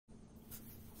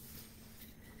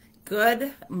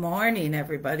Good morning,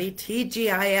 everybody.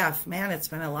 TGIF. Man, it's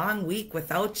been a long week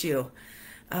without you.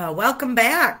 Welcome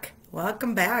back.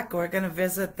 Welcome back. We're going to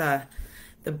visit the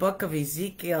book of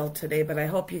Ezekiel today, but I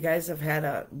hope you guys have had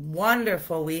a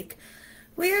wonderful week.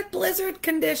 We had blizzard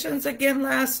conditions again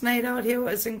last night out here. It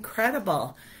was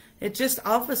incredible. It just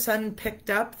all of a sudden picked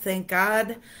up. Thank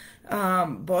God.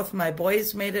 Both my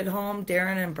boys made it home,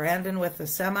 Darren and Brandon, with the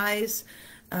semis.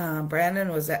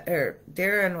 Darren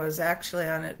was actually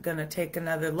on it, going to take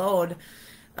another load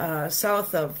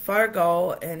south of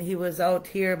Fargo, and he was out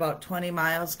here about 20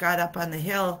 miles, got up on the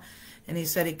hill, and he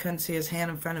said he couldn't see his hand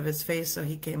in front of his face, so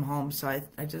he came home. So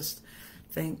I just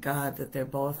thank God that they're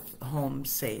both home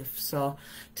safe. So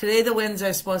today the winds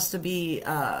are supposed to be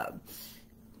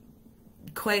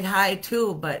quite high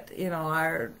too, but you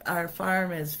know, our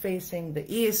farm is facing the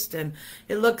east, and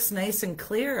it looks nice and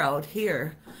clear out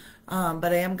here.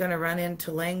 But I am going to run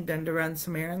into Langdon to run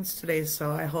some errands today,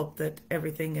 so I hope that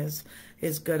everything is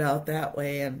good out that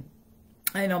way. And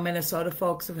I know Minnesota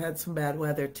folks have had some bad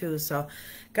weather too, so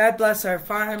God bless our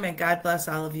farm, and God bless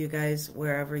all of you guys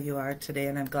wherever you are today,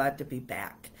 and I'm glad to be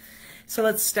back. So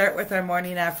let's start with our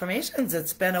morning affirmations.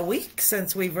 It's been a week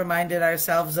since we've reminded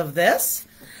ourselves of this.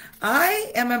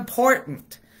 I am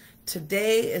important.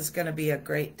 Today is going to be a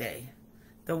great day.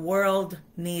 The world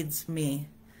needs me.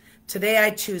 Today I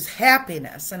choose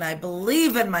happiness, and I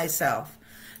believe in myself.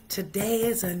 Today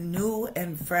is a new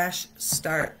and fresh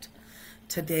start.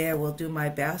 Today I will do my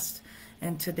best,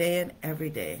 and today and every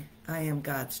day I am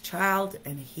God's child,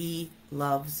 and He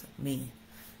loves me.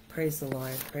 Praise the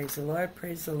Lord, praise the Lord,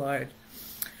 praise the Lord.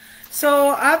 So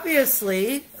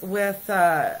obviously, with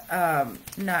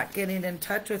not getting in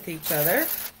touch with each other,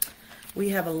 we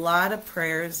have a lot of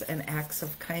prayers and acts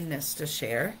of kindness to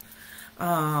share.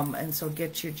 And so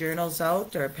get your journals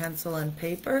out or pencil and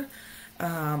paper,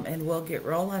 and we'll get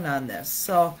rolling on this.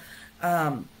 So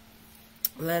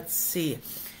let's see.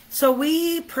 So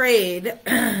we prayed,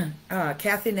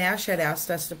 Kathy Nash had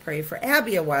asked us to pray for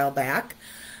Abby a while back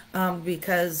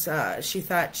because she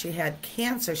thought she had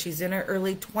cancer. She's in her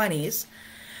early 20s.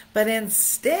 But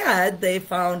instead, they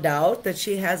found out that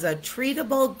she has a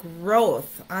treatable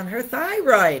growth on her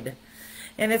thyroid.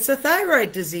 And it's a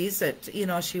thyroid disease that, you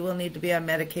know, she will need to be on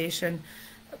medication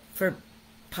for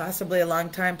possibly a long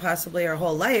time, possibly her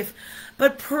whole life.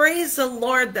 But praise the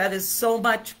Lord, that is so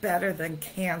much better than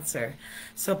cancer.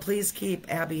 So please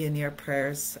keep Abby in your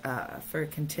prayers for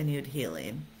continued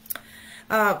healing.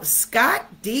 Scott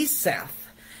DeSeth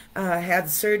had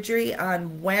surgery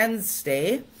on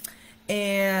Wednesday.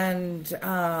 And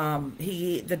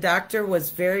the doctor was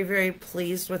very, very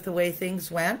pleased with the way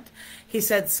things went. He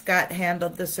said Scott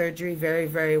handled the surgery very,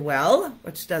 very well,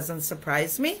 which doesn't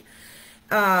surprise me.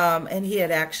 And he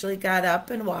had actually got up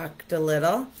and walked a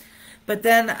little. But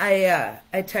then I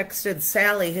texted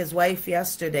Sally, his wife,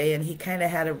 yesterday, and he kind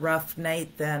of had a rough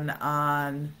night then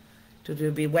on, it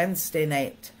would be Wednesday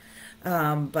night.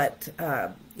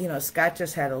 You know, Scott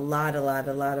just had a lot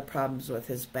of problems with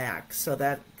his back, so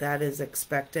that is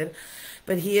expected.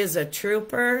 But he is a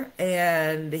trooper,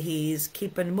 and he's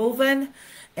keeping moving,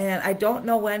 and I don't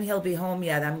know when he'll be home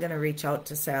yet. I'm going to reach out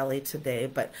to Sally today,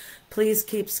 but please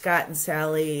keep Scott and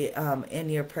Sally in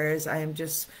your prayers. I am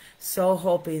just so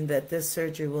hoping that this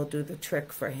surgery will do the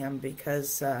trick for him,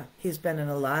 because he's been in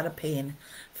a lot of pain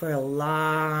for a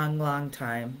long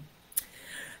time.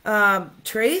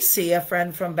 Tracy, a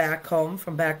friend from back home,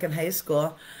 from back in high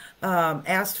school,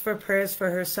 asked for prayers for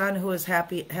her son who is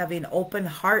having open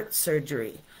heart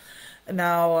surgery.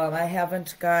 Now, I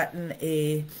haven't gotten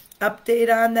a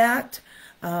update on that,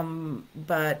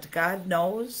 but God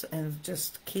knows, and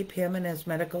just keep him and his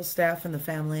medical staff and the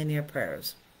family in your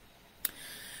prayers.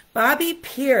 Bobby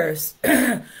Pierce,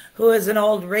 who is an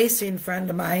old racing friend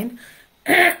of mine,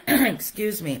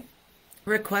 excuse me,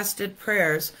 requested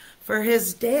prayers for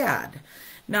his dad.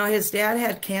 Now, his dad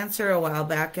had cancer a while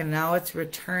back, and now it's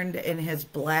returned in his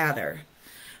bladder.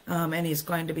 And he's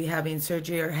going to be having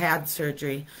surgery, or had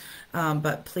surgery.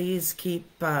 But please keep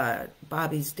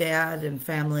Bobby's dad and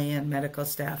family and medical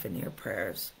staff in your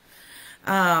prayers.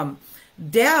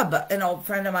 Deb, an old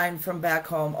friend of mine from back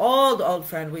home, old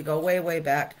friend, we go way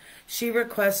back, she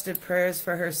requested prayers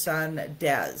for her son,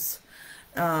 Des.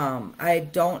 I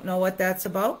don't know what that's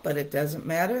about, but it doesn't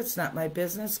matter. It's not my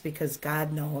business, because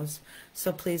God knows.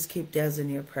 So please keep Des in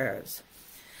your prayers.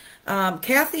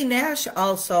 Kathy Nash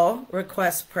also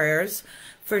requests prayers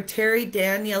for Terry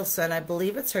Danielson. I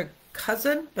believe it's her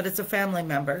cousin, but it's a family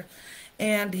member.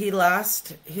 And he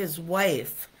lost his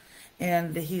wife,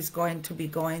 and he's going to be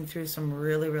going through some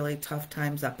really tough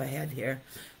times up ahead here.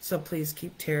 So please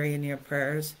keep Terry in your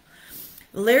prayers.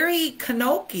 Larry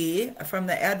Kanoki from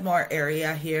the Edmore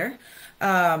area here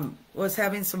was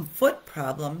having some foot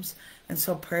problems, and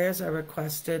so prayers are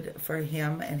requested for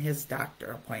him and his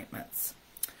doctor appointments.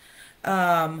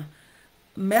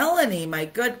 Melanie, my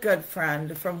good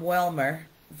friend from Wilmer,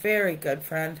 very good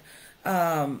friend,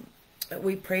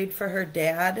 we prayed for her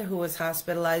dad who was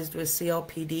hospitalized with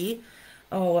COPD.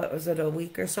 Oh, what was it, a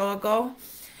week or so ago?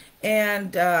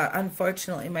 And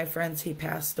unfortunately, my friends, he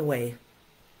passed away.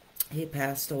 He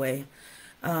passed away.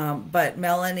 But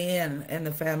Melanie and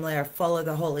the family are full of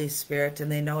the Holy Spirit,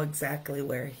 and they know exactly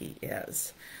where he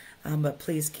is. But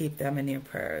please keep them in your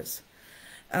prayers.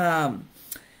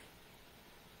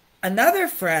 Another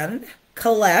friend,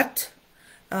 Colette,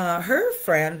 her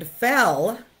friend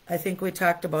fell. I think we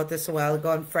talked about this a while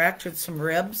ago, and fractured some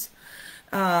ribs.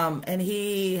 And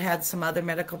he had some other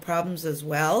medical problems as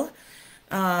well,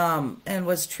 and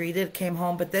was treated, came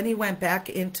home. But then he went back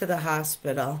into the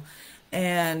hospital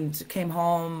and came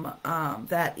home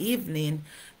that evening,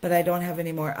 but I don't have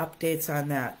any more updates on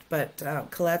that. But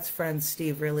Colette's friend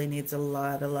Steve really needs a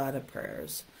lot of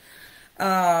prayers.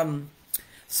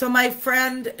 So my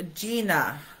friend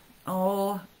Gina,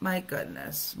 oh my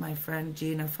goodness, my friend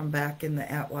Gina from back in the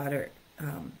Atwater,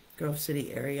 Grove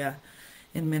City area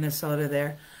in Minnesota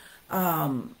there,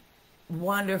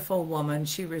 wonderful woman.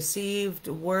 She received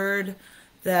word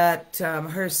that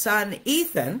her son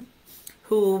Ethan,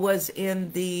 who was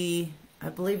in the, I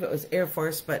believe it was Air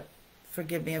Force, but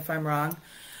forgive me if I'm wrong,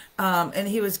 and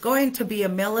he was going to be a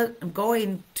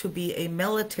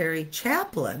military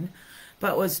chaplain,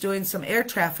 but was doing some air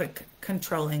traffic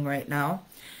controlling right now.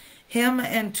 Him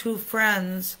and two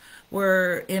friends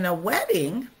were in a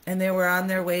wedding, and they were on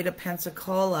their way to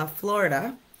Pensacola,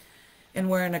 Florida, and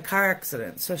were in a car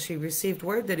accident. So she received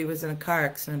word that he was in a car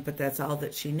accident, but that's all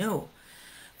that she knew.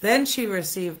 Then she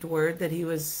received word that he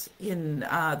was in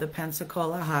the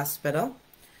Pensacola hospital.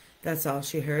 That's all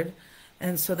she heard.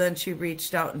 And so then she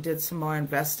reached out and did some more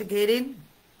investigating.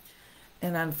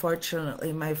 And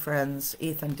unfortunately, my friends,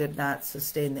 Ethan did not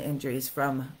sustain the injuries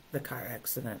from the car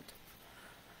accident.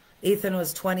 Ethan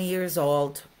was 20 years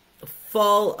old,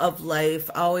 full of life,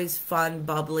 always fun,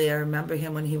 bubbly. I remember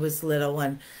him when he was little,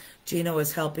 when Gina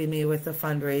was helping me with the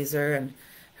fundraiser, and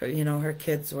her, her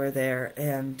kids were there.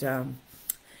 And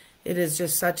it is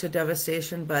just such a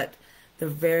devastation, but the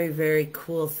very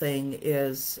cool thing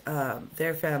is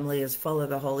their family is full of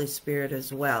the Holy Spirit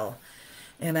as well.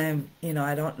 And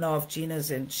I don't know if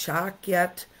Gina's in shock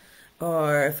yet,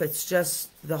 or if it's just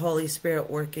the Holy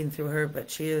Spirit working through her, but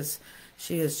she has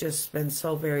just been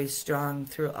so very strong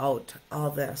throughout all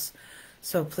this.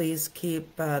 So please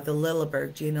keep the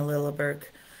Lilleberg, Gina Lilleberg,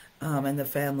 and the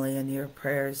family in your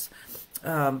prayers.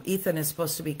 Ethan is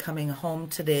supposed to be coming home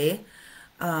today.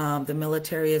 The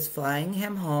military is flying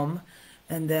him home,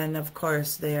 and then of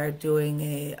course they are doing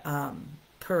a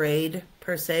parade,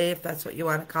 per se, if that's what you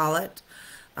want to call it,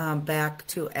 back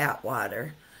to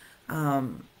Atwater.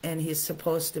 And he's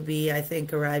supposed to be, I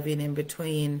think, arriving in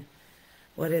between,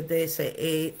 what did they say,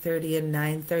 8:30 and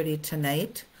 9:30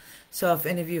 tonight. So if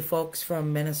any of you folks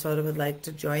from Minnesota would like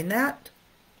to join that,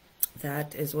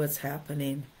 that is what's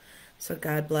happening. So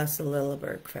God bless the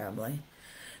Lilleberg family.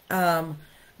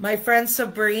 My friend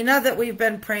Sabrina that we've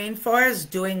been praying for is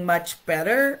doing much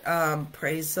better.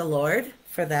 Praise the Lord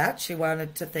for that. She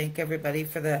wanted to thank everybody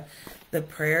for the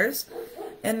prayers.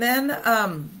 And then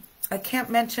I can't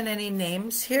mention any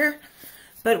names here,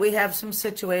 but we have some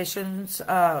situations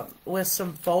with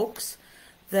some folks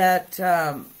that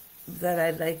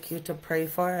I'd like you to pray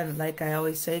for. And like I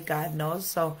always say, God knows,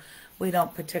 so we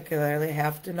don't particularly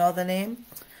have to know the name.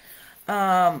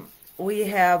 We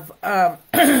have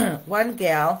one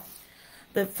gal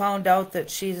that found out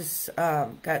that she's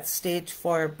got stage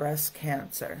 4 breast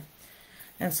cancer.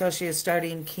 And so she is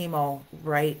starting chemo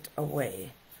right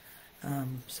away.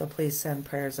 So please send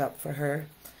prayers up for her.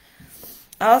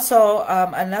 Also,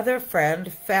 another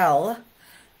friend fell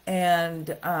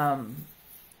and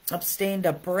abstained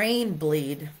a brain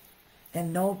bleed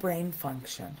and no brain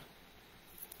function.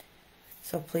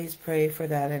 So please pray for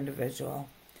that individual.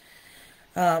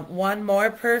 One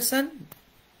more person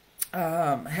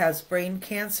has brain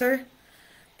cancer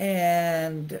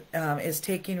and is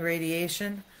taking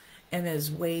radiation and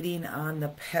is waiting on the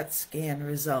PET scan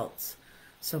results.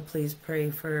 So please pray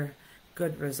for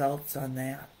good results on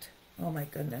that. Oh my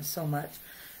goodness, so much.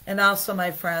 And also,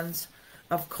 my friends,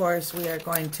 of course, we are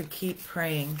going to keep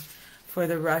praying for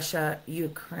the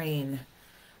Russia-Ukraine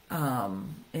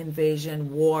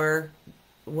invasion, war,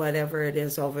 whatever it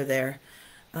is over there.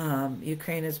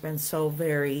 Ukraine has been so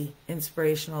very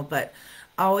inspirational, but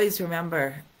always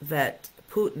remember that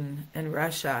Putin and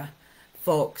Russia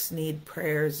folks need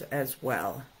prayers as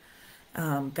well.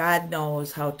 God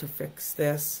knows how to fix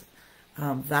this.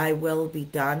 Thy will be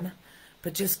done.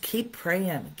 But just keep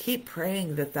praying. Keep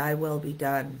praying that thy will be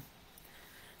done.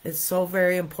 It's so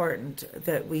very important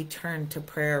that we turn to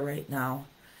prayer right now.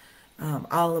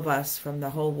 All of us from the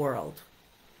whole world.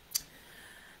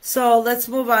 So let's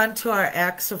move on to our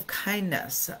acts of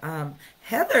kindness.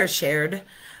 Heather shared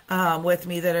with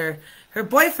me that her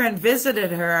boyfriend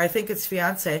visited her, I think it's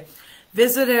fiance,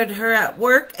 visited her at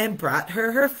work and brought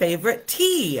her favorite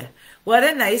tea. What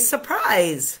a nice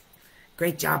surprise.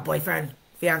 Great job, boyfriend,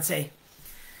 fiance.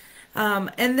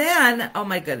 And then, oh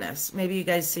my goodness, maybe you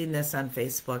guys seen this on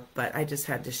Facebook, but I just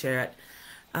had to share it.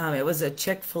 It was a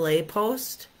Chick-fil-A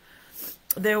post.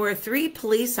 There were 3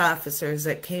 police officers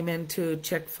that came into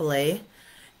Chick-fil-A,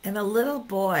 and a little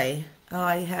boy,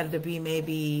 he had to be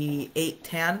maybe 8,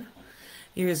 10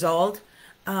 years old.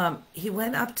 He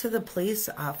went up to the police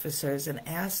officers and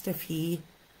asked if he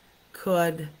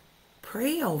could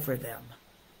pray over them.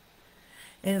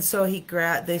 And so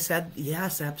they said,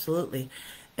 yes, absolutely.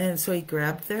 And so he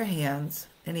grabbed their hands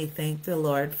and he thanked the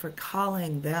Lord for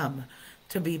calling them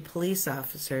to be police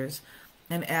officers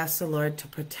and asked the Lord to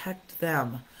protect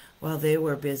them while they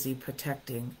were busy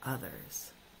protecting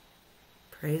others.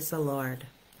 Praise the Lord.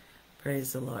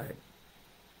 Praise the Lord.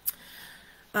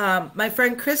 My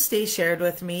friend Christy shared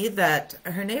with me that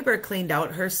her neighbor cleaned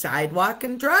out her sidewalk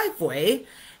and driveway,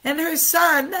 and her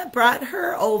son brought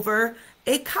her over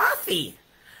a coffee.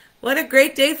 What a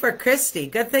great day for Christy.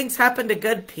 Good things happen to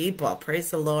good people.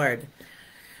 Praise the Lord.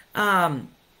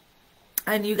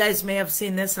 And you guys may have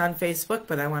seen this on Facebook,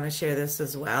 but I want to share this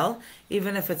as well.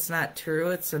 Even if it's not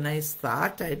true, it's a nice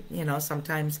thought.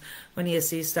 Sometimes when you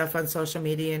see stuff on social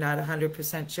media, you're not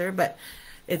 100% sure, but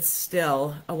it's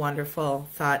still a wonderful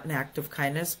thought and act of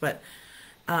kindness. But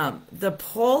the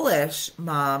Polish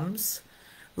moms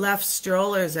left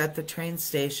strollers at the train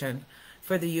station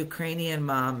for the Ukrainian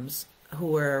moms who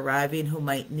were arriving, who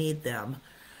might need them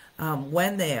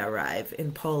when they arrive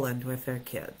in Poland with their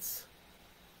kids.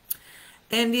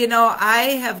 And,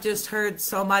 I have just heard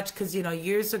so much because,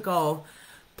 years ago,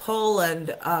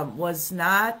 Poland was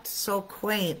not so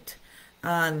quaint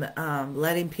on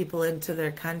letting people into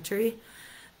their country.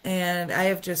 And I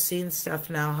have just seen stuff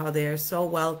now, how they are so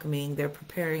welcoming. They're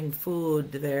preparing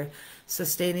food. They're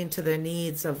sustaining to their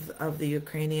needs of the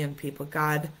Ukrainian people.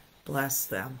 God bless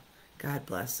them. God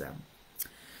bless them.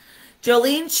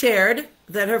 Jolene shared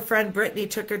that her friend Brittany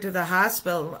took her to the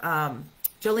hospital.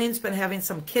 Jolene's been having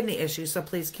some kidney issues, so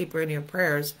please keep her in your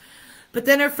prayers. But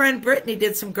then her friend Brittany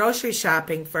did some grocery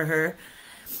shopping for her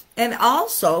and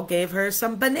also gave her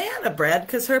some banana bread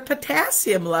because her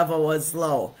potassium level was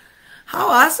low. How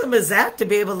awesome is that, to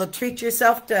be able to treat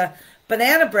yourself to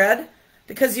banana bread?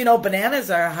 Because,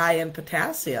 bananas are high in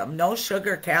potassium. No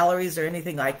sugar, calories, or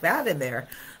anything like that in there,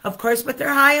 of course, but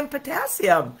they're high in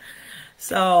potassium.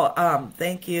 So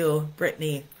thank you,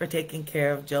 Brittany, for taking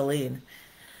care of Jolene.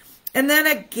 And then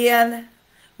again,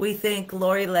 we thank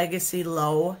Lori Legacy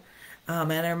Lowe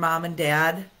and her mom and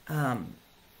dad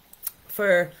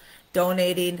for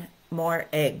donating more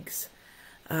eggs.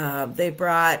 They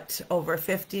brought over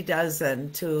 50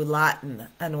 dozen to Lawton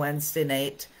on Wednesday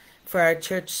night for our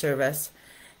church service.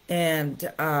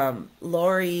 And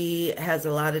Lori has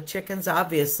a lot of chickens,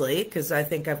 obviously, because I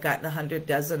think I've gotten 100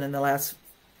 dozen in the last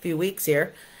few weeks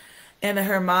here. And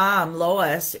her mom,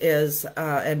 Lois,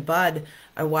 and Bud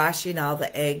are washing all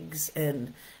the eggs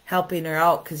and helping her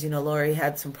out because, Lori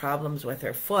had some problems with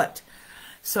her foot.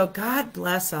 So God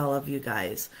bless all of you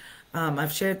guys.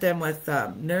 I've shared them with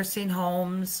nursing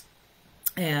homes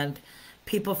and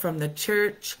people from the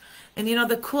church. And,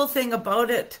 the cool thing about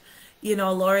it,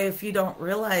 Lori, if you don't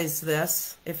realize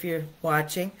this, if you're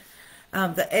watching,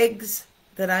 the eggs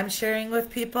that I'm sharing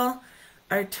with people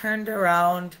are turned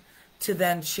around to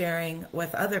then sharing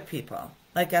with other people,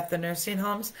 like at the nursing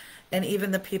homes, and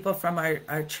even the people from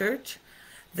our church.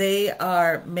 They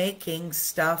are making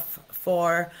stuff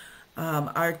for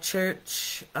our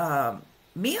church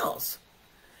meals,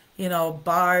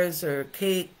 bars or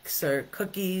cakes or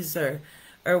cookies or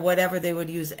whatever they would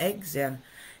use eggs in.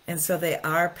 And so they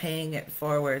are paying it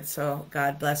forward. So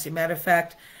God bless you. Matter of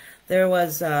fact, there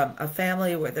was a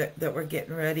family that were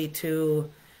getting ready to,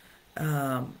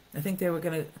 I think they were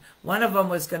going to, one of them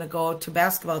was going to go to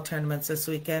basketball tournaments this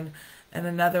weekend, and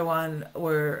another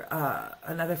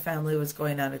family was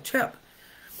going on a trip.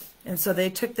 And so they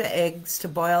took the eggs to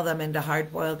boil them into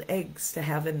hard-boiled eggs to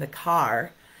have in the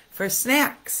car for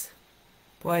snacks.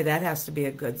 Boy, that has to be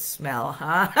a good smell,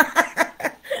 huh?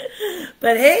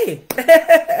 But hey,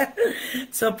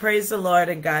 so praise the Lord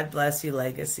and God bless you,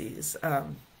 Legacies.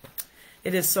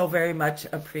 It is so very much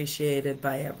appreciated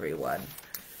by everyone.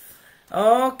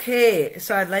 Okay,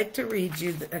 so I'd like to read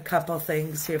you a couple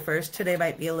things here first. Today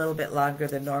might be a little bit longer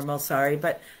than normal, sorry,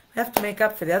 but I have to make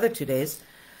up for the other 2 days.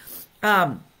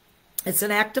 It's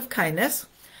an act of kindness.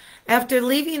 After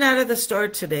leaving out of the store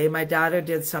today, my daughter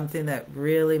did something that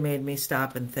really made me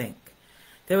stop and think.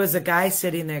 There was a guy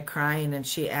sitting there crying, and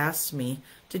she asked me,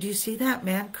 "Did you see that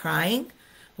man crying?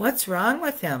 What's wrong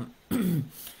with him?"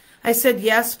 I said,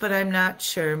 "Yes, but I'm not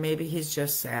sure. Maybe he's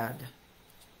just sad."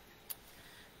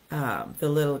 The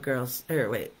little girl,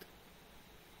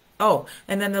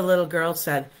 and then the little girl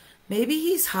said, "Maybe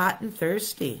he's hot and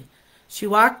thirsty." She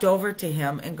walked over to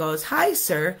him and goes, "Hi,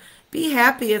 sir. Be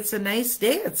happy. It's a nice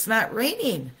day. It's not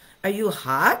raining. Are you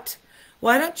hot?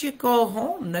 Why don't you go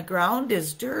home? The ground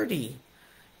is dirty."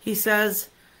 He says,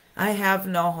 "I have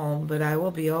no home, but I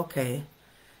will be okay."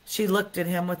 She looked at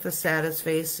him with the saddest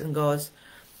face and goes,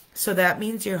 "So that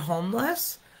means you're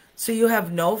homeless? So you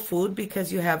have no food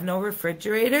because you have no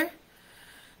refrigerator?"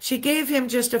 She gave him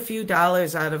just a few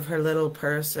dollars out of her little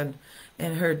purse and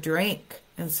her drink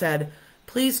and said,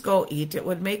 "Please go eat. It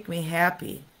would make me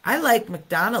happy. I like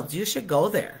McDonald's. You should go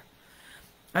there."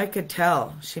 I could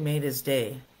tell she made his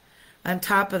day. On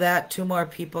top of that, 2 more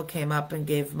people came up and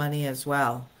gave money as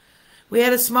well. We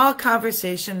had a small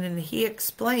conversation, and he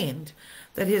explained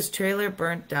that his trailer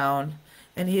burnt down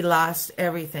and he lost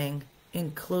everything,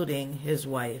 including his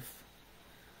wife.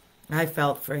 I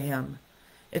felt for him.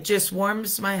 It just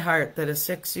warms my heart that a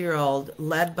 6-year-old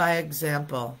led by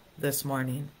example this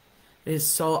morning. It is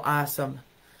so awesome.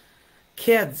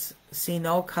 Kids see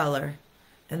no color,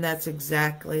 and that's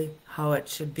exactly how it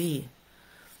should be.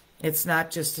 It's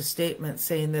not just a statement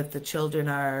saying that the children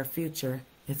are our future.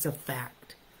 It's a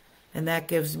fact. And that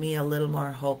gives me a little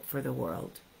more hope for the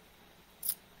world.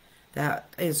 That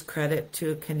is credit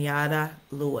to Kenyatta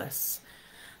Lewis.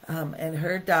 And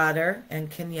her daughter and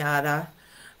Kenyatta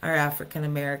are African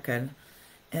American.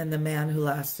 And the man who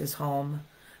lost his home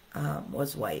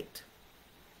was white.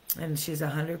 And she's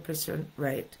 100%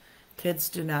 right. Kids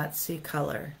do not see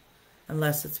color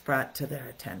unless it's brought to their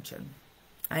attention.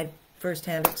 I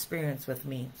first-hand experience with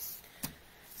me.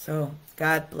 So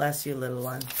God bless you, little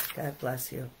ones. God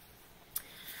bless you.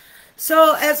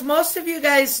 So as most of you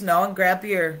guys know, and grab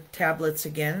your tablets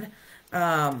again,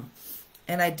 and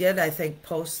I did, I think,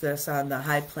 post this on the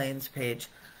High Plains page,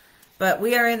 but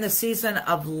we are in the season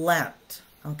of Lent,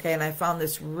 okay, and I found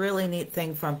this really neat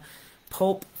thing from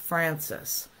Pope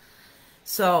Francis.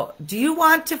 So do you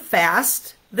want to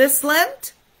fast this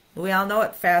Lent? We all know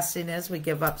what fasting is. We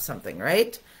give up something,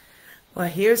 right? Well,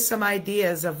 here's some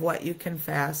ideas of what you can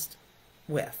fast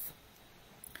with.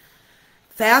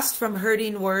 Fast from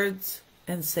hurting words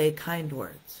and say kind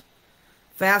words.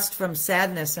 Fast from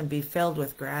sadness and be filled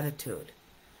with gratitude.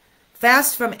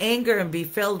 Fast from anger and be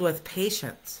filled with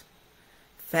patience.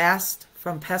 Fast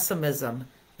from pessimism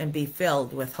and be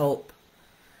filled with hope.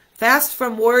 Fast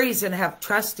from worries and have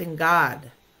trust in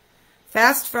God.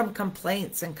 Fast from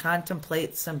complaints and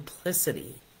contemplate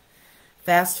simplicity.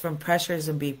 Fast from pressures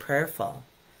and be prayerful.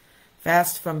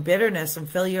 Fast from bitterness and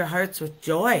fill your hearts with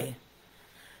joy.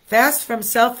 Fast from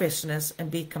selfishness and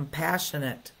be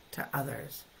compassionate to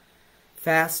others.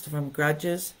 Fast from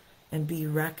grudges and be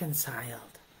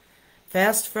reconciled.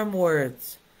 Fast from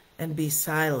words and be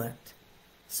silent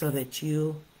so that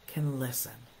you can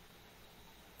listen.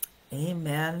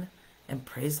 Amen and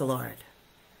praise the Lord.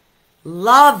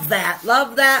 Love that,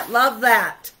 love that, love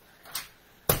that.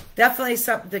 Definitely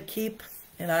something to keep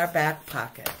in our back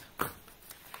pocket.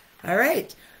 All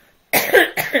right.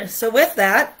 So with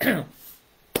that,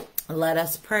 let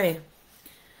us pray.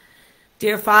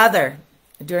 Dear Father,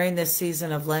 during this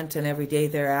season of Lent and every day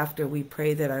thereafter, we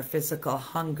pray that our physical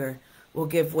hunger will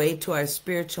give way to our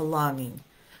spiritual longing.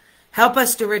 Help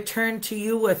us to return to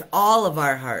you with all of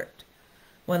our heart.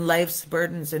 When life's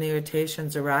burdens and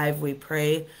irritations arrive, we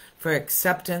pray for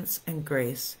acceptance and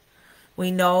grace. We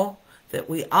know that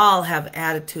we all have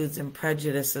attitudes and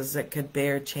prejudices that could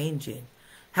bear changing.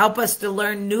 Help us to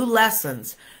learn new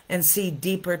lessons and see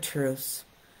deeper truths.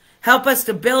 Help us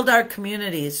to build our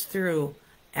communities through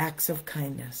acts of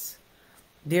kindness.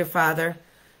 Dear Father,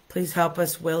 please help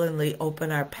us willingly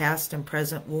open our past and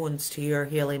present wounds to your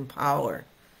healing power.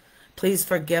 Please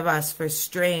forgive us for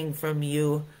straying from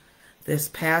you this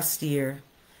past year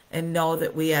and know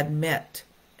that we admit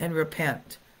and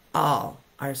repent all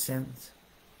our sins.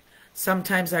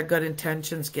 Sometimes our good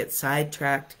intentions get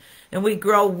sidetracked and we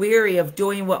grow weary of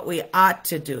doing what we ought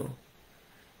to do.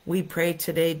 We pray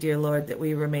today, dear Lord, that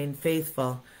we remain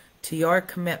faithful to your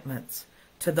commitments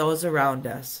to those around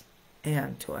us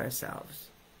and to ourselves.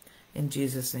 In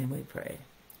Jesus' name we pray.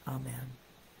 Amen.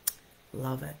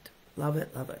 Love it. Love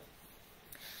it. Love it.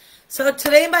 So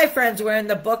today, my friends, we're in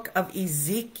the book of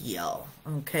Ezekiel.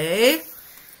 Okay.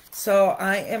 So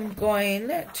I am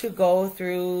going to go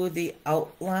through the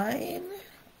outline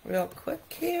real quick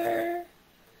here.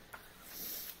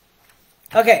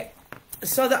 Okay.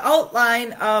 So the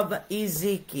outline of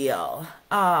Ezekiel,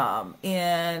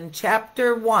 in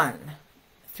chapter 1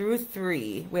 through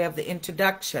 3, we have the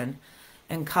introduction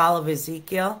and call of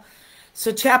Ezekiel.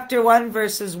 So chapter 1,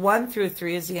 verses 1 through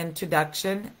 3 is the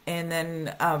introduction, and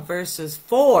then verses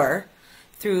 4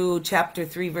 through chapter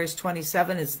 3, verse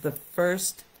 27 is the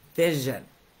first vision.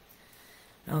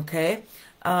 Okay?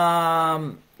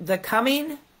 The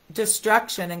coming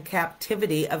destruction and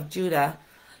captivity of Judah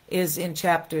is in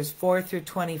chapters 4 through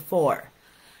 24.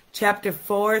 Chapter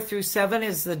 4 through 7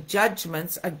 is the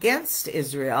judgments against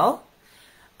Israel.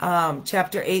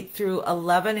 Chapter 8 through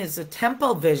 11 is the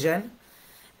temple vision.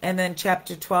 And then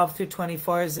chapter 12 through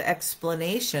 24 is the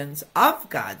explanations of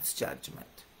God's judgment.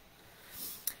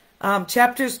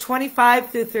 Chapters 25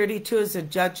 through 32 is a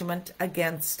judgment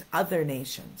against other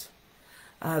nations.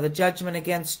 The judgment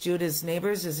against Judah's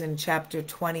neighbors is in chapter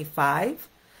 25.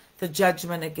 The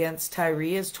judgment against Tyre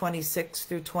is 26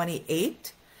 through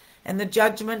 28. And the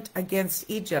judgment against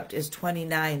Egypt is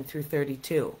 29 through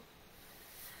 32.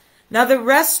 Now the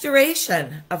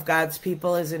restoration of God's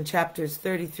people is in chapters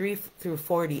 33 through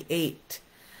 48.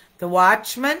 The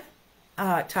watchman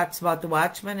talks about the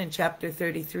watchman in chapter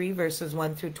 33, verses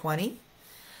 1 through 20.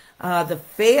 The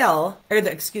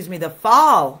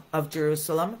fall of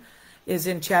Jerusalem is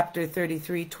in chapter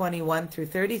 33, 21 through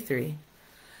 33.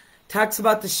 Talks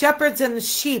about the shepherds and the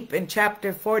sheep in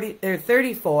chapter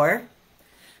 34,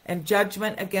 and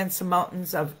judgment against the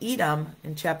mountains of Edom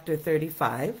in chapter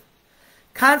 35.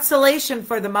 Consolation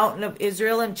for the mountain of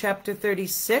Israel in chapter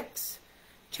 36.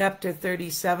 Chapter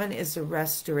 37 is the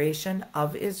restoration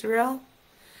of Israel.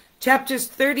 Chapters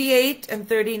 38 and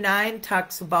 39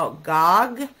 talks about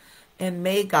Gog and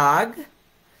Magog.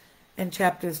 And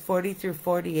chapters 40 through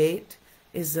 48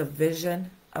 is the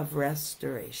vision of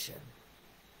restoration.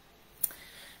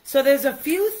 So there's a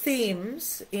few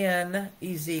themes in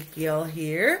Ezekiel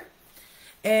here,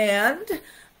 and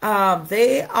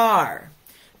they are: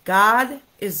 God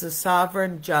is the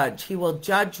sovereign judge. He will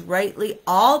judge rightly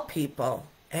all people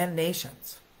and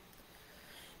nations.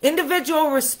 Individual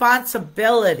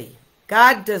responsibility.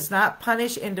 God does not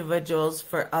punish individuals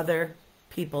for other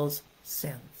people's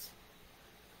sins.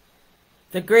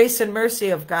 The grace and mercy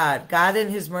of God. God in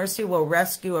his mercy will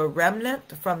rescue a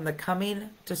remnant from the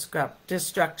coming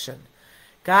destruction.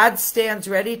 God stands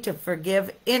ready to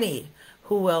forgive any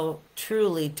who will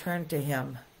truly turn to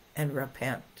him and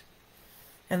repent.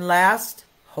 And last,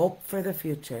 hope for the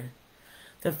future.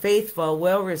 The faithful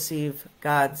will receive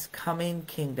God's coming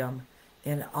kingdom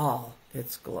in all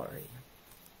its glory.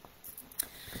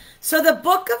 So the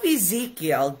book of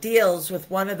Ezekiel deals with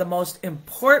one of the most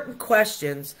important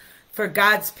questions for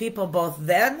God's people both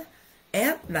then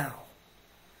and now.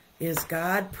 Is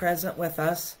God present with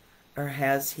us, or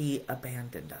has he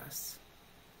abandoned us?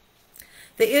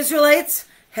 The Israelites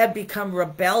had become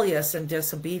rebellious and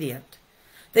disobedient.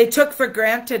 They took for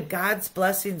granted God's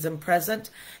blessings and present,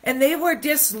 and they were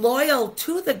disloyal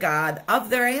to the God of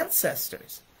their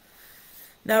ancestors.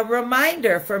 Now,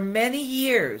 reminder, for many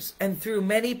years and through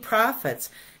many prophets,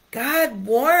 God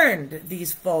warned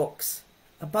these folks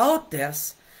about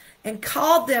this and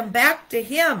called them back to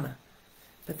him,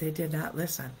 but they did not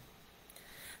listen.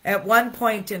 At one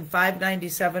point in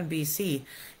 597 BC,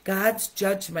 God's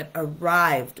judgment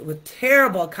arrived with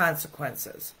terrible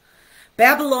consequences.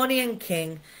 Babylonian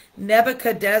king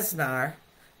Nebuchadnezzar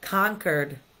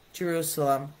conquered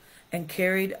Jerusalem and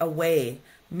carried away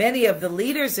many of the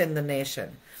leaders in the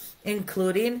nation,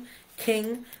 including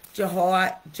King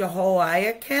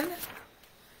Jehoiakim,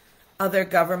 other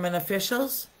government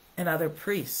officials, and other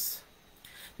priests.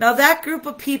 Now that group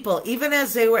of people, even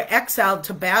as they were exiled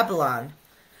to Babylon,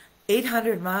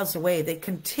 800 miles away, they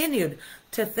continued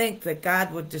to think that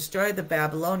God would destroy the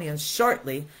Babylonians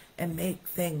shortly and make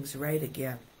things right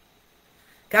again.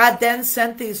 God then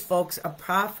sent these folks a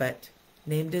prophet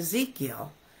named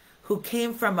Ezekiel, who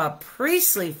came from a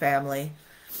priestly family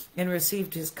and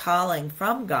received his calling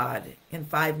from God in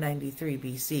 593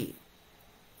 BC.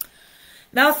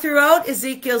 Now, throughout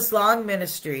Ezekiel's long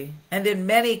ministry, and in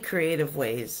many creative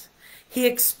ways, he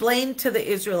explained to the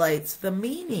Israelites the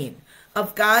meaning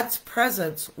of God's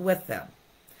presence with them.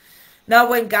 Now,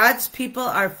 when God's people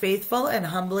are faithful and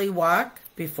humbly walk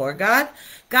before God,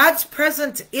 God's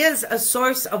presence is a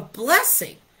source of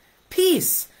blessing,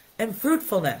 peace, and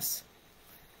fruitfulness.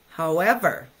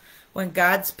 However, when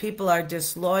God's people are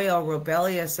disloyal,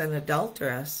 rebellious, and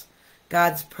adulterous,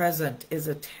 God's presence is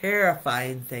a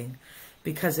terrifying thing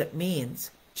because it means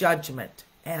judgment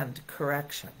and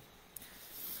correction.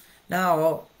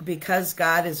 Now, because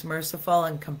God is merciful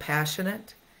and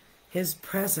compassionate, his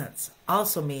presence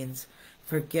also means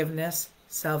forgiveness,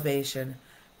 salvation,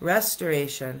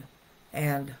 restoration,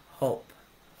 and hope.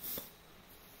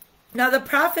 Now, the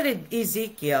prophet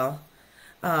Ezekiel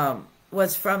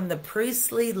was from the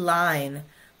priestly line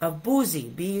of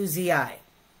Buzi, B-U-Z-I.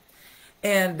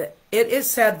 And it is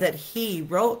said that he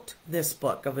wrote this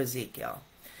book of Ezekiel.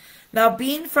 Now,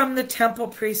 being from the temple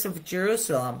priests of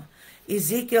Jerusalem,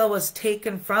 Ezekiel was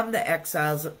taken from the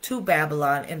exiles to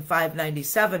Babylon in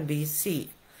 597 BC.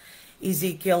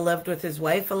 Ezekiel lived with his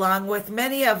wife along with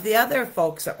many of the other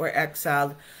folks that were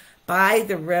exiled by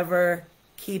the river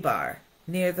Kibar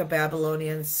near the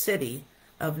Babylonian city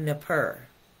of Nippur.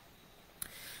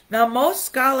 Now, most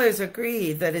scholars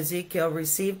agree that Ezekiel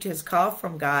received his call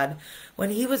from God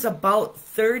when he was about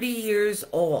 30 years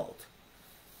old,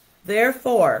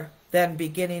 therefore, then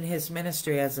beginning his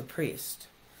ministry as a priest.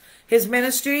 His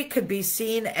ministry could be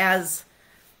seen as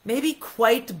maybe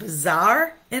quite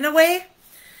bizarre in a way,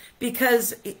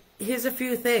 because here's a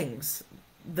few things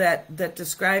that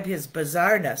describe his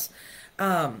bizarreness.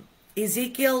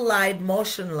 Ezekiel lied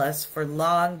motionless for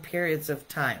long periods of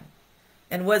time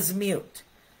and was mute.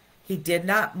 He did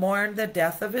not mourn the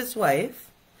death of his wife,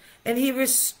 and he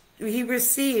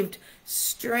received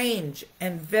strange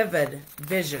and vivid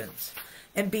visions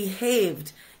and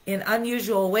behaved in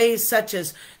unusual ways, such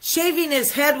as shaving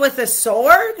his head with a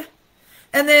sword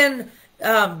and then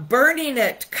burning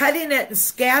it, cutting it, and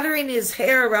scattering his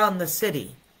hair around the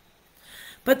city.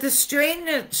 But the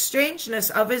strangeness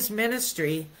of his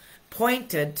ministry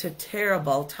pointed to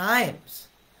terrible times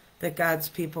that God's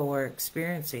people were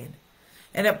experiencing.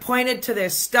 And it pointed to their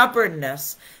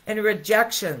stubbornness and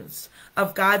rejections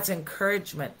of God's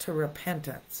encouragement to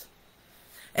repentance.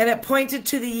 And it pointed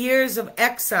to the years of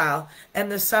exile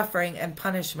and the suffering and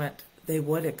punishment they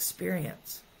would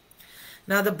experience.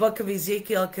 Now, the book of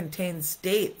Ezekiel contains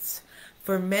dates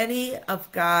for many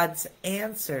of God's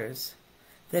answers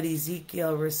that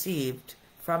Ezekiel received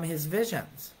from his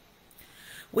visions.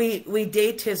 We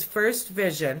date his first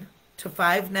vision to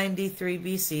 593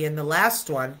 BC and the last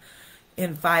one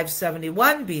in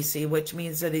 571 BC, which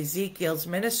means that Ezekiel's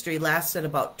ministry lasted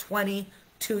about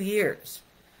 22 years.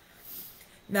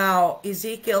 Now,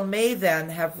 Ezekiel may then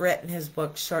have written his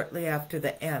book shortly after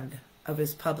the end of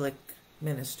his public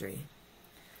ministry.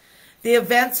 The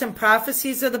events and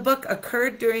prophecies of the book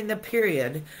occurred during the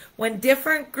period when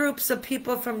different groups of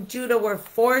people from Judah were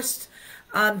forced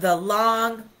on the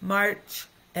long march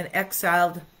and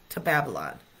exiled to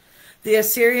Babylon. The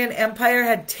Assyrian Empire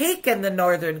had taken the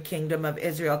northern kingdom of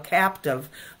Israel captive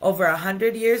over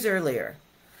 100 years earlier,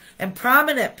 and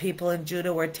prominent people in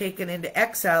Judah were taken into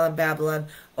exile in Babylon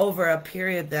over a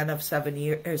period then of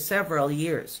several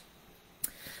years.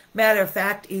 Matter of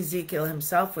fact, Ezekiel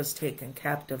himself was taken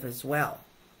captive as well.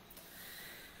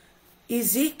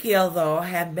 Ezekiel, though,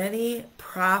 had many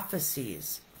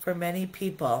prophecies for many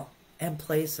people and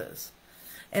places.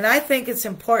 And I think it's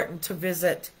important to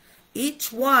visit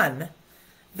each one,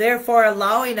 therefore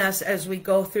allowing us as we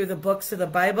go through the books of the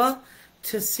Bible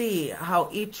to see how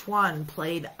each one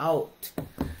played out.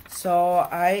 So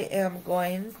I am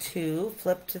going to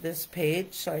flip to this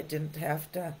page so I didn't have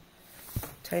to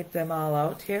type them all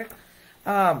out here.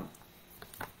 And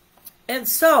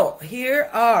so here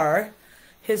are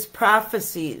his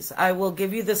prophecies. I will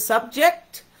give you the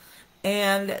subject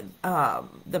and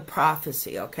the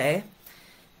prophecy, okay?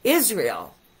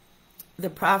 Israel.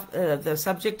 The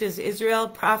subject is Israel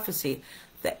prophecy.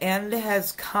 The end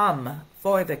has come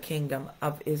for the kingdom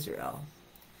of Israel.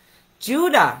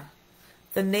 Judah.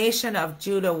 The nation of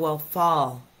Judah will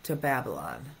fall to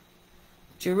Babylon.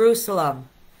 Jerusalem.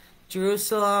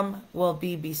 Jerusalem will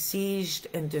be besieged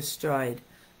and destroyed.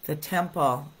 The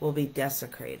temple will be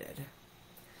desecrated.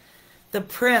 The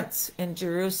prince in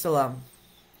Jerusalem.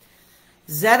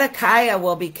 Zedekiah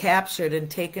will be captured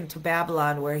and taken to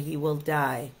Babylon, where he will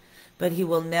die, but he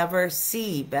will never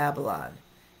see Babylon.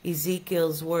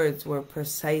 Ezekiel's words were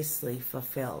precisely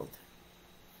fulfilled.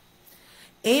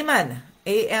 Ammon,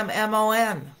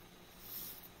 A-M-M-O-N,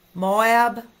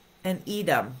 Moab and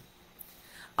Edom.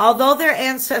 Although their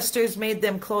ancestors made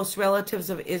them close relatives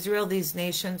of Israel, these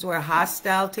nations were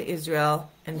hostile to Israel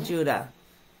and Judah.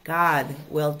 God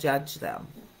will judge them.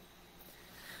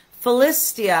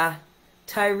 Philistia,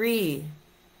 Tyre,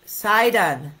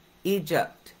 Sidon,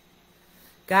 Egypt.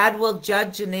 God will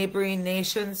judge the neighboring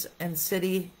nations and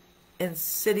cities and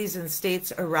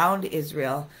states around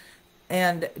Israel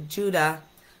and Judah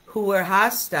who were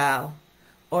hostile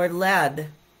or led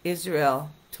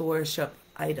Israel to worship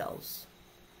idols.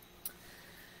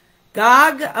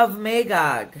 Gog of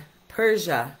Magog,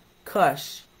 Persia,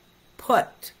 Cush,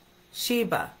 Put,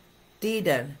 Sheba,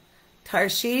 Dedan,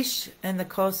 Tarshish, and the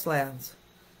coastlands.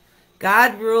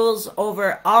 God rules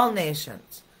over all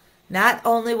nations. Not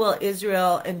only will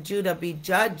Israel and Judah be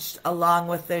judged along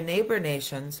with their neighbor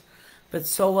nations, but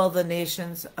so will the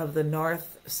nations of the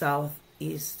north, south,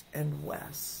 east, and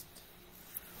west.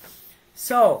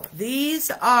 So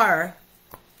these are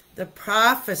the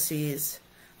prophecies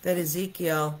that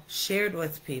Ezekiel shared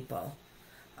with people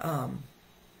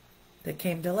that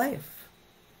came to life.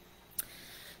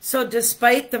 So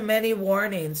despite the many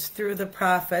warnings through the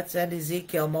prophets and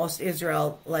Ezekiel, most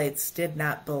Israelites did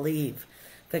not believe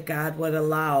that God would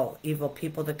allow evil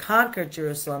people to conquer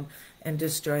Jerusalem and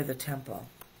destroy the temple.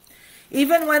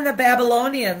 Even when the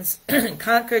Babylonians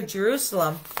conquered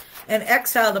Jerusalem and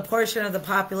exiled a portion of the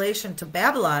population to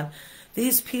Babylon,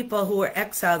 these people who were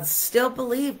exiled still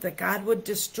believed that God would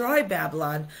destroy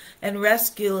Babylon and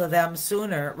rescue them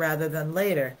sooner rather than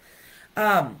later.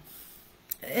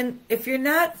 And if you're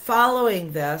not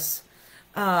following this,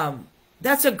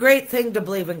 that's a great thing to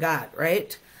believe in God,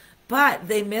 right? But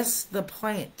they missed the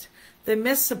point. They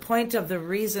missed the point of the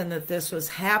reason that this was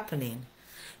happening.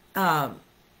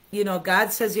 You know,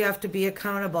 God says you have to be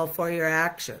accountable for your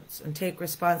actions and take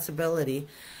responsibility.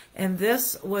 And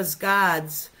this was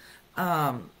God's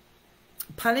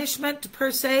punishment,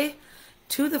 per se,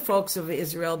 to the folks of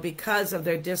Israel because of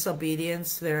their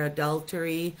disobedience, their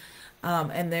adultery,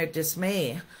 and their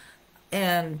dismay.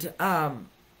 And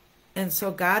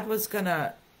so God was going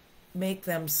to make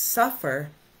them suffer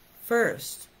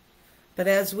first. But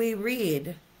as we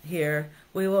read here,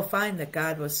 we will find that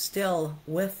God was still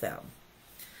with them.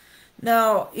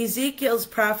 Now, Ezekiel's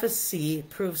prophecy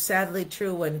proved sadly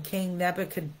true when King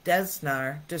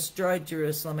Nebuchadnezzar destroyed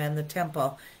Jerusalem and the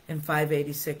temple in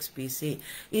 586 BC.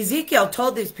 Ezekiel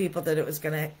told these people that it was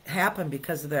going to happen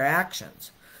because of their actions.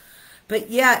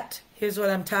 But yet, here's what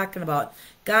I'm talking about.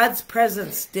 God's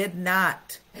presence did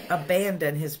not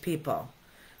abandon his people.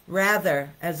 Rather,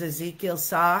 as Ezekiel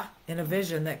saw in a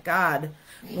vision that God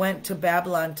went to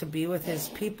Babylon to be with his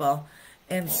people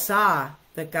and saw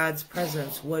that God's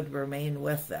presence would remain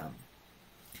with them.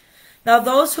 Now,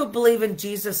 those who believe in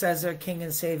Jesus as their King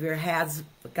and Savior,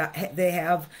 they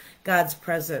have God's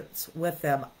presence with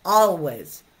them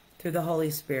always through the Holy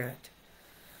Spirit.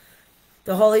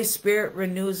 The Holy Spirit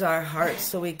renews our hearts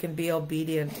so we can be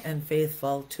obedient and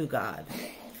faithful to God.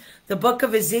 The book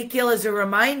of Ezekiel is a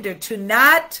reminder to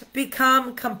not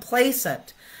become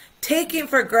complacent, taking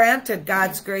for granted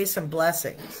God's grace and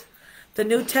blessings. The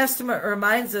New Testament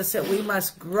reminds us that we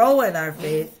must grow in our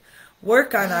faith,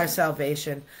 work on our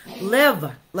salvation,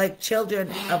 live like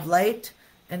children of light,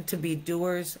 and to be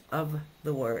doers of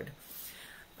the word.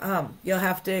 You'll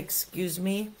have to excuse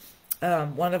me.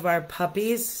 One of our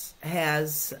puppies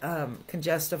has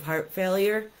congestive heart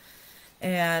failure,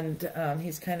 and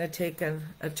he's kind of taken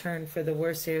a turn for the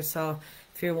worse here. So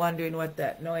if you're wondering what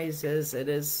that noise is, it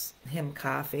is him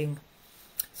coughing.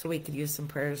 So we could use some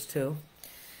prayers too.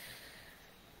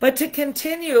 But to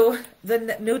continue,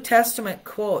 the New Testament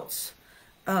quotes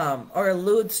or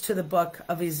alludes to the book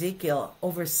of Ezekiel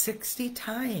over 60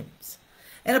 times.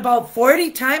 And about 40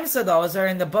 times of those are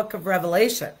in the book of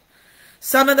Revelation.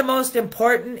 Some of the most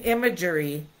important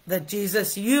imagery that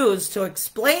Jesus used to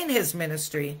explain his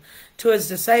ministry to his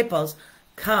disciples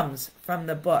comes from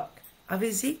the book of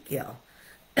Ezekiel.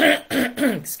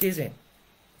 Excuse me.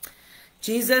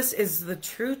 Jesus is the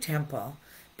true temple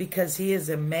because he is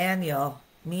Emmanuel,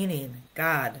 meaning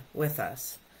God with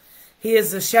us. He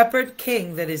is the shepherd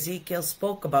king that Ezekiel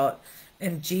spoke about,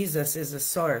 and Jesus is the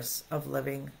source of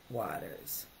living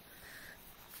waters.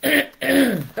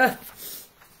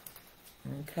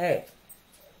 Okay.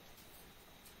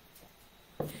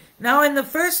 Now, in the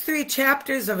first 3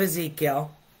 chapters of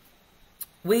Ezekiel,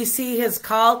 we see his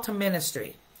call to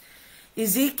ministry.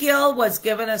 Ezekiel was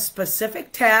given a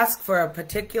specific task for a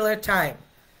particular time,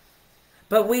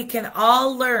 but we can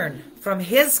all learn from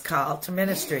his call to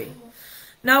ministry.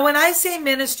 Now, when I say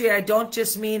ministry, I don't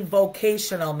just mean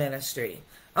vocational ministry,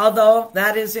 although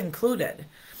that is included.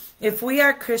 If we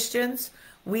are Christians,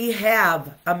 we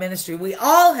have a ministry. We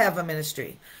all have a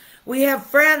ministry. We have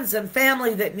friends and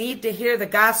family that need to hear the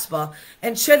gospel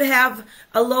and should have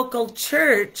a local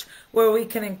church where we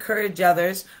can encourage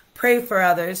others, pray for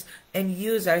others, and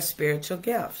use our spiritual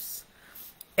gifts.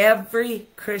 Every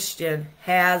Christian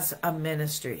has a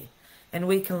ministry, and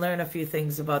we can learn a few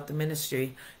things about the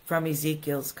ministry from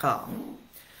Ezekiel's call.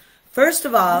 First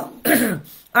of all,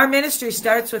 our ministry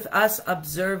starts with us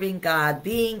observing God,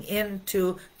 being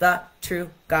into the true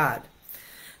God.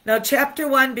 Now, chapter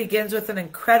 1 begins with an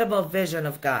incredible vision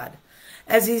of God.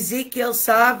 As Ezekiel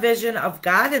saw a vision of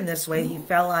God in this way, he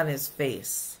fell on his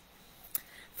face.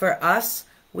 For us,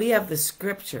 we have the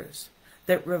scriptures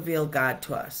that reveal God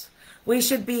to us. We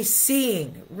should be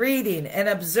seeing, reading, and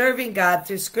observing God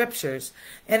through scriptures.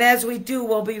 And as we do,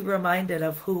 we'll be reminded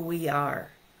of who we are.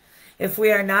 If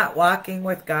we are not walking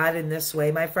with God in this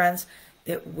way, my friends,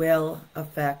 it will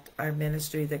affect our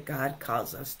ministry that God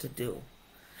calls us to do.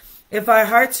 If our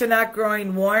hearts are not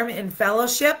growing warm in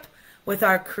fellowship with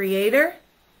our Creator,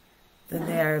 then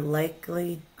they are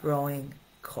likely growing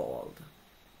cold.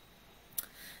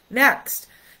 Next,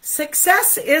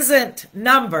 success isn't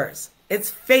numbers, it's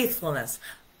faithfulness.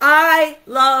 I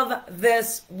love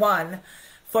this one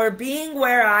for being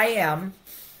where I am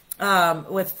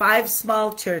with 5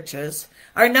 small churches.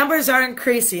 Our numbers are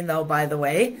increasing, though, by the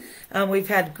way. We've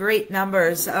had great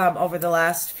numbers over the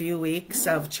last few weeks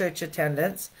of church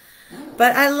attendance.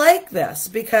 But I like this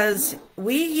because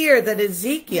we hear that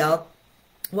Ezekiel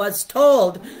was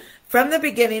told from the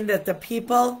beginning that the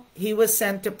people he was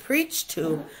sent to preach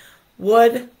to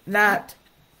would not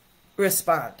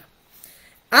respond.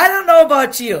 I don't know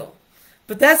about you,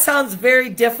 but that sounds very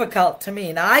difficult to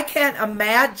me. Now, I can't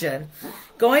imagine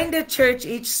going to church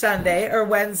each Sunday or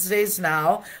Wednesdays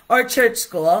now, or church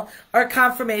school, or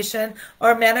confirmation,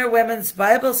 or men or women's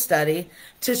Bible study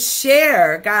to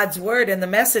share God's word and the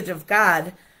message of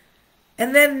God,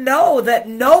 and then know that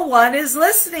no one is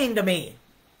listening to me.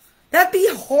 That'd be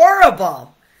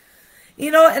horrible.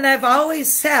 You know, and I've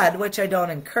always said, which I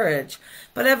don't encourage,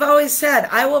 but I've always said,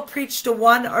 I will preach to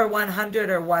 1 or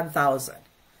 100 or 1,000.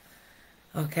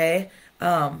 Okay?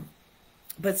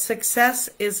 But success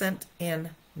isn't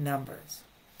in numbers.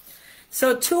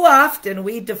 So too often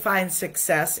we define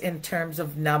success in terms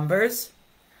of numbers,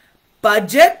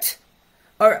 budget,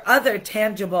 or other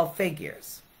tangible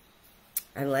figures.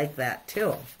 I like that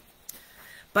too.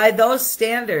 By those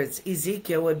standards,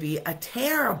 Ezekiel would be a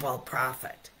terrible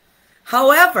prophet.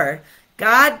 However,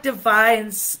 God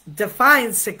defines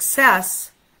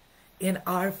success in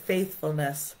our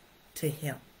faithfulness to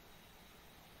Him.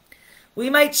 We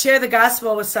might share the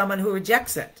gospel with someone who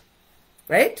rejects it,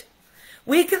 right?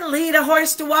 We can lead a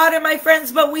horse to water, my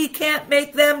friends, but we can't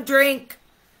make them drink.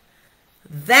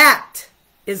 That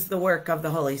is the work of the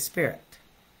Holy Spirit.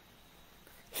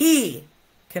 He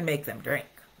can make them drink.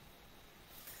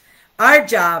 Our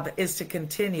job is to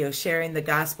continue sharing the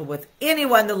gospel with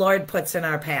anyone the Lord puts in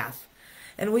our path.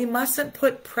 And we mustn't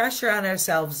put pressure on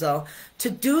ourselves, though, to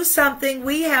do something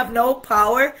we have no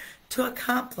power to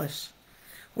accomplish.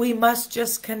 We must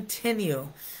just continue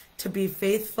to be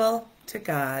faithful to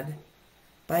God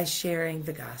by sharing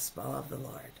the gospel of the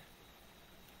Lord.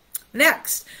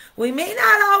 Next, we may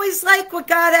not always like what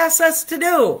God asks us to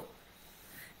do.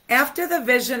 After the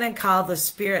vision and call, the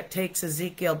Spirit takes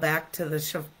Ezekiel back to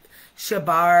the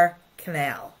Shabar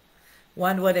Canal.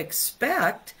 One would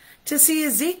expect to see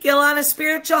Ezekiel on a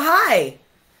spiritual high,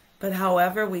 but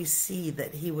however, we see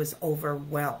that he was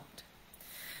overwhelmed.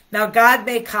 Now, God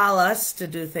may call us to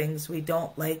do things we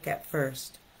don't like at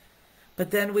first, but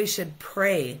then we should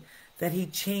pray that He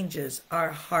changes our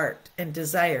heart and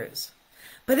desires.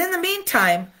 But in the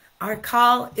meantime, our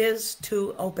call is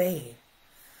to obey.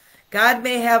 God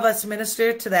may have us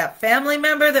minister to that family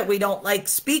member that we don't like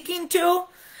speaking to,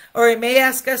 or He may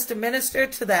ask us to minister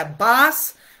to that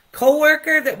boss,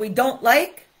 co-worker that we don't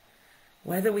like.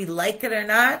 Whether we like it or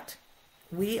not,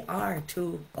 we are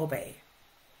to obey.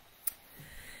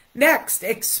 Next,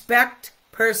 expect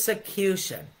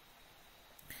persecution.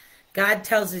 God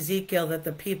tells Ezekiel that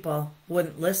the people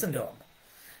wouldn't listen to him,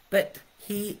 but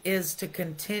he is to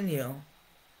continue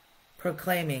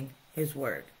proclaiming His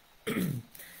word.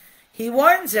 He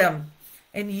warns him,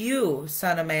 and you,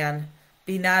 son of man,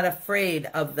 be not afraid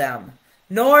of them,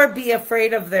 nor be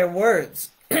afraid of their words.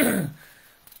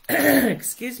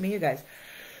 Excuse me, you guys.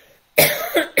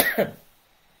 I'm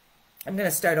going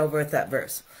to start over with that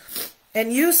verse.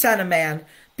 And you, son of man,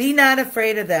 be not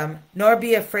afraid of them, nor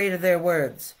be afraid of their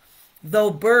words. Though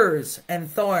burrs and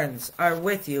thorns are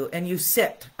with you, and you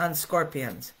sit on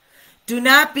scorpions, do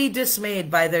not be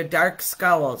dismayed by their dark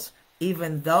scowls,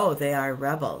 even though they are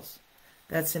rebels.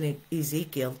 That's in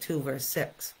Ezekiel 2, verse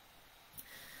 6.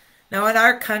 Now, in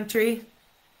our country,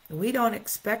 we don't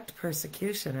expect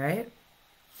persecution, right?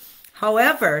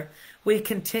 However, we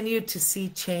continue to see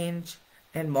change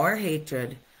and more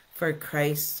hatred for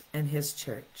Christ and His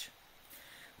church.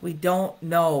 We don't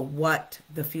know what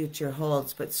the future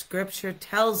holds, but Scripture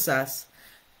tells us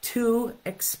to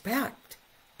expect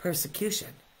persecution.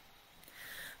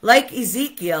 Like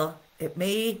Ezekiel, it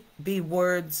may be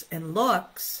words and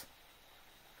looks,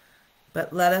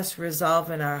 but let us resolve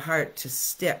in our heart to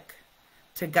stick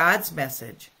to God's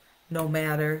message, no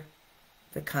matter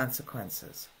the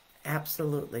consequences.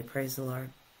 Absolutely. Praise the Lord.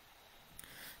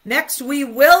 Next, we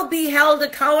will be held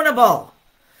accountable.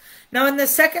 Now, in the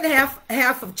second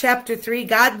half of chapter 3,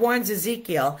 God warns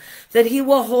Ezekiel that he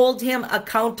will hold him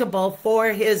accountable for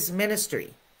his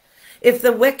ministry. If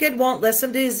the wicked won't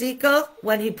listen to Ezekiel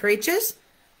when he preaches,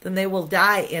 then they will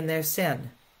die in their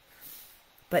sin.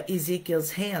 But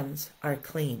Ezekiel's hands are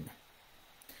clean.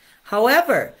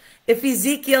 However, if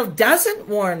Ezekiel doesn't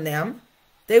warn them,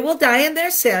 they will die in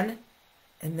their sin,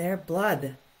 and their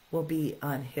blood will be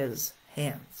on his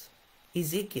hands,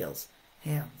 Ezekiel's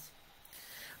hands.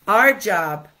 Our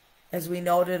job, as we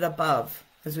noted above,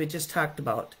 as we just talked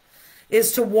about,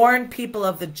 is to warn people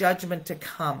of the judgment to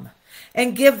come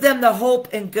and give them the hope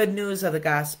and good news of the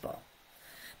gospel.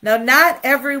 Now, not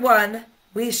everyone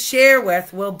we share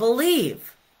with will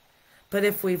believe, but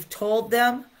if we've told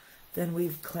them, then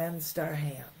we've cleansed our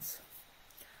hands.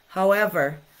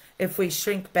 However, if we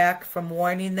shrink back from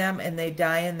warning them and they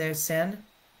die in their sin,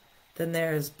 then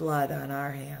there is blood on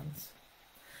our hands.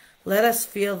 Let us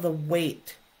feel the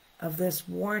weight of this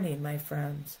warning, my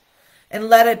friends, and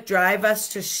let it drive us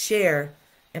to share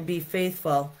and be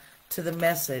faithful to the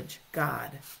message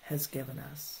God has given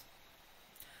us.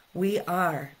 We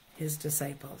are his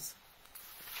disciples.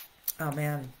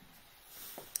 Amen.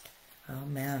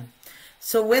 Amen.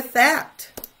 So with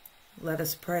that, let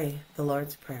us pray the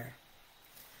Lord's Prayer.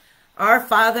 Our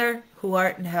Father, who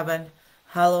art in heaven,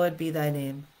 hallowed be thy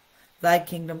name. Thy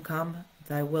kingdom come,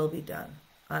 thy will be done,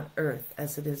 on earth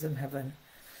as it is in heaven.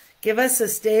 Give us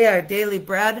this day our daily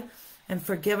bread, and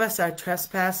forgive us our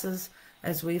trespasses,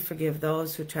 as we forgive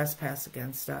those who trespass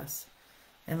against us.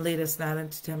 And lead us not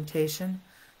into temptation,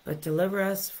 but deliver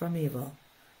us from evil.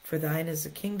 For thine is the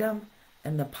kingdom,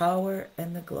 and the power,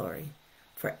 and the glory,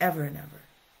 forever and ever.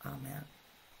 Amen.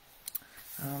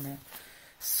 Amen.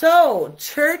 So,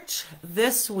 church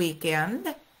this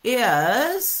weekend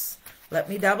is, let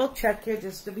me double check here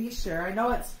just to be sure. I know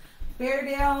it's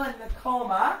Fairdale and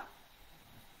Tacoma.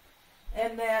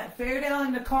 And that Fairdale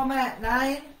and Tacoma at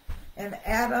 9, and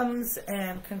Adams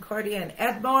and Concordia and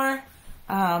Edmore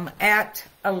at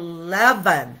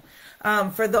 11.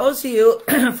 For those of you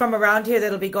from around here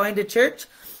that'll be going to church,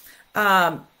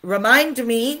 remind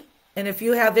me, and if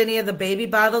you have any of the baby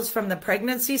bottles from the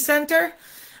pregnancy center,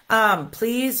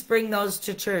 please bring those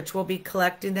to church. We'll be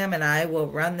collecting them, and I will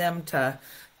run them to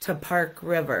Park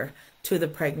River to the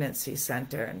pregnancy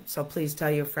center. And so please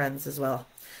tell your friends as well.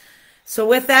 So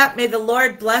with that, may the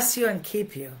Lord bless you and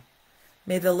keep you.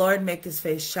 May the Lord make his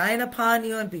face shine upon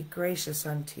you and be gracious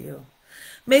unto you.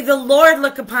 May the Lord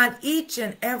look upon each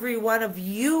and every one of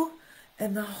you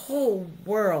and the whole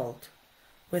world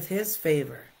with his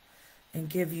favor and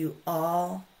give you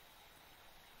all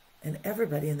and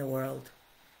everybody in the world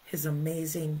his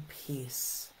amazing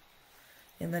peace.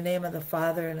 In the name of the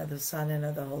Father, and of the Son, and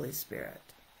of the Holy Spirit.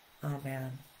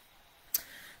 Amen.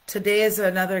 Today is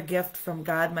another gift from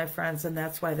God, my friends, and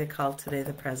that's why they call today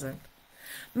the present.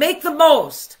 Make the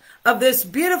most of this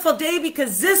beautiful day,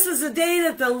 because this is a day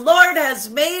that the Lord has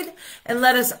made, and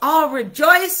let us all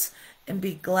rejoice and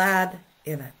be glad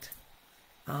in it.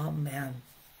 Amen.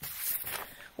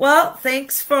 Well,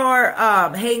 thanks for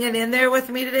hanging in there with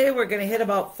me today. We're going to hit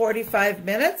about 45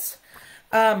 minutes.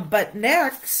 But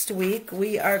next week,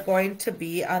 we are going to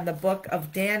be on the book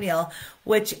of Daniel,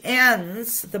 which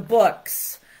ends the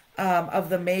books of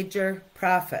the major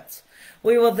prophets.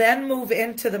 We will then move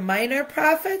into the minor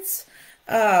prophets,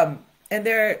 and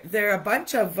they're a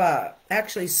bunch of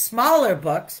actually smaller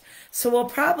books, so we'll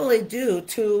probably do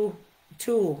two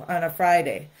on a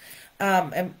Friday.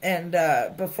 And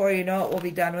before you know it, we'll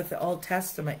be done with the Old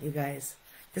Testament, you guys.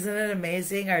 Isn't it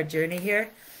amazing, our journey here?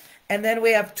 And then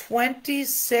we have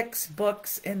 26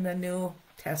 books in the New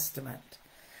Testament.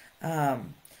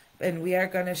 And we are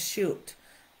going to shoot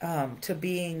to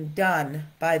being done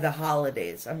by the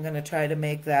holidays. I'm going to try to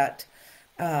make that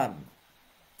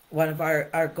one of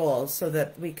our goals, so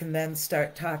that we can then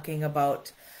start talking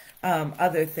about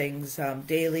other things,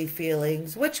 daily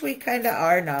feelings, which we kind of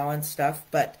are now and stuff,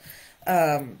 but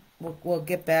we'll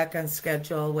get back on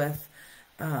schedule with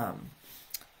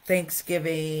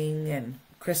Thanksgiving and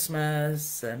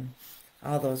Christmas and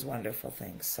all those wonderful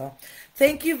things. So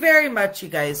thank you very much, you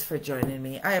guys, for joining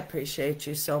me. I appreciate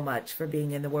you so much for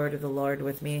being in the Word of the Lord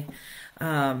with me.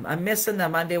 I'm missing the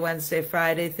Monday, Wednesday,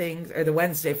 Friday things, or the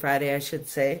Wednesday, Friday, I should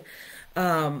say.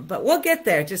 But we'll get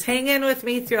there. Just hang in with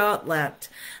me throughout Lent.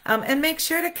 And make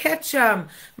sure to catch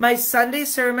my Sunday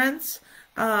sermons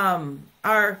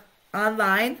are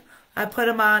online, I put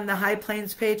them on the High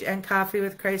Plains page and Coffee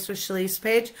with Christ with Shalice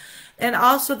page. And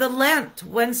also the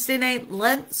Wednesday night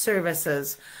Lent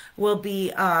services will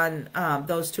be on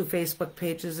those two Facebook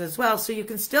pages as well. So you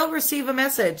can still receive a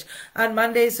message on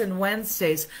Mondays and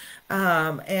Wednesdays.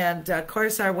 And of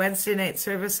course, our Wednesday night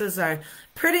services are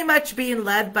pretty much being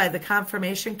led by the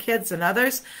confirmation kids and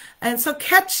others. And so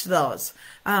catch those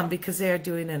because they are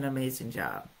doing an amazing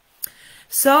job.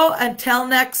 So until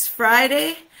next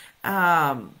Friday,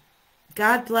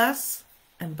 God bless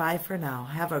and bye for now.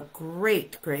 Have a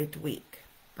great, great week.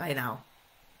 Bye now.